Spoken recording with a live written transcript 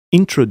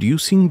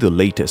Introducing the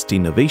latest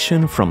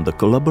innovation from the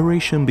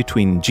collaboration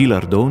between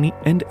Gilardoni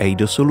and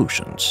Eido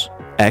Solutions.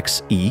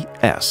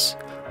 XES,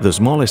 the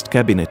smallest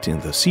cabinet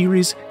in the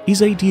series,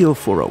 is ideal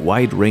for a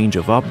wide range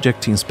of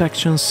object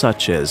inspections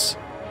such as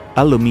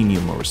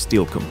aluminium or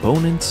steel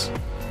components,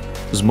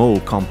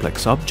 small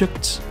complex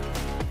objects,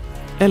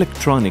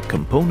 electronic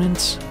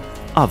components,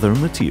 other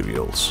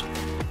materials.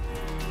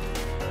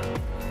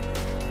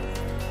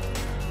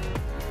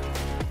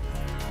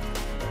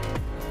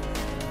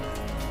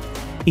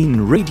 In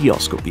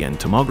radioscopy and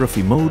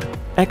tomography mode,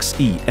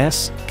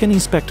 XES can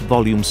inspect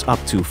volumes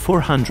up to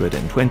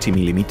 420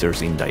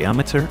 mm in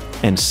diameter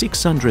and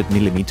 600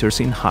 mm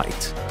in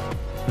height.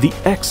 The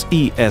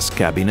XES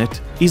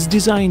cabinet is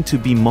designed to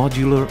be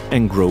modular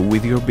and grow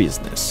with your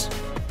business.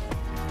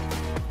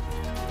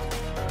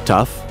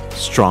 Tough,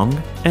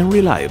 strong and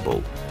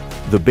reliable.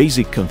 The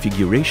basic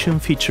configuration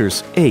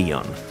features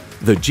Aeon,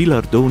 the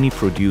Gilardoni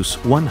produced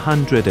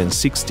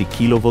 160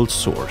 kV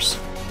source.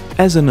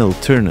 As an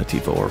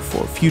alternative or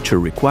for future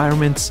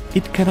requirements,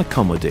 it can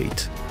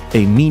accommodate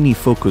a mini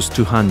focus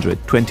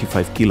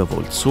 225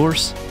 kV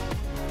source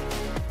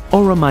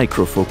or a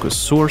micro focus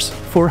source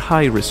for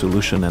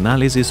high-resolution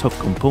analysis of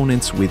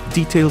components with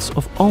details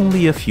of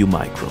only a few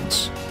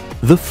microns.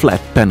 The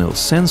flat panel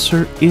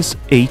sensor is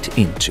 8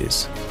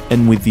 inches,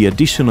 and with the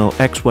additional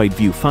X-wide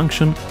view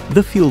function,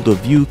 the field of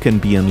view can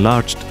be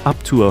enlarged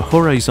up to a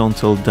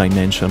horizontal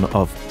dimension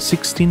of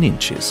 16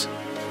 inches.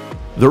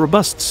 The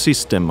robust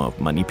system of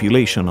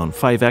manipulation on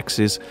 5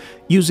 axes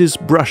uses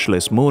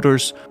brushless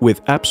motors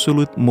with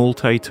absolute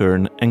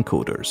multi-turn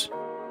encoders.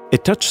 A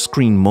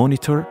touchscreen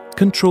monitor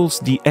controls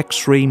the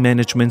X-ray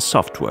management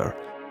software,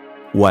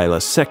 while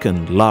a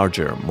second,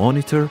 larger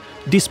monitor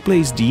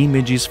displays the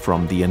images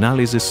from the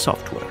analysis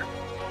software.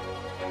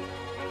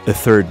 A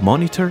third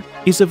monitor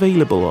is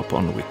available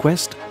upon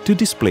request to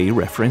display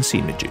reference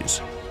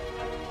images.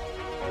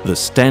 The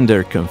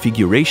standard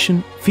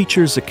configuration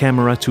features a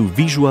camera to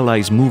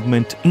visualize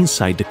movement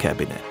inside the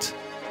cabinet.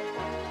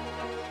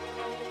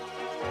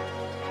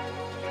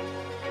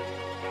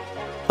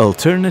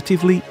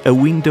 Alternatively, a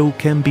window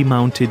can be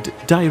mounted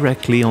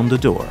directly on the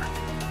door.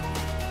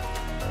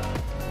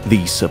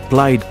 The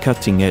supplied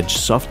cutting-edge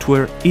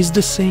software is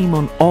the same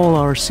on all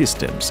our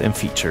systems and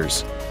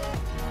features: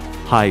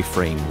 high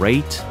frame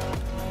rate,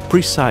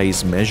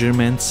 precise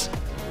measurements,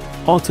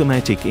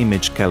 automatic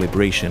image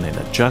calibration and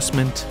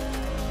adjustment,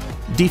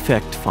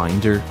 defect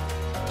finder,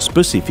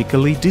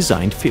 specifically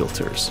designed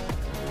filters.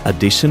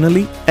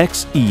 Additionally,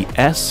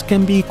 XES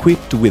can be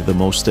equipped with the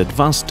most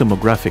advanced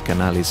tomographic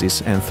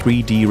analysis and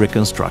 3D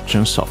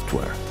reconstruction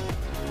software.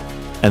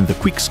 And the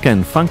quick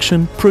scan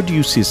function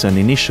produces an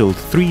initial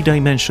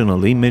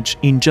 3-dimensional image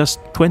in just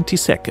 20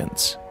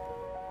 seconds.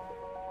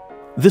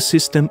 The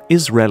system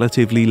is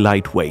relatively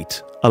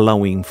lightweight,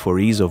 allowing for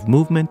ease of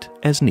movement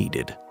as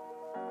needed.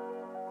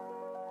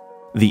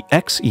 The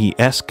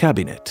XES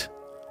cabinet.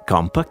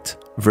 Compact,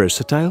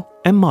 versatile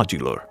and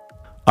modular.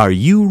 Are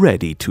you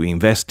ready to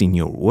invest in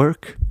your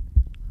work?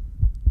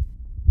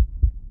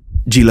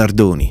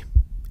 Gilardoni,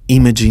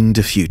 imaging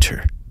the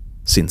future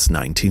since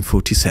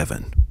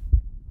 1947.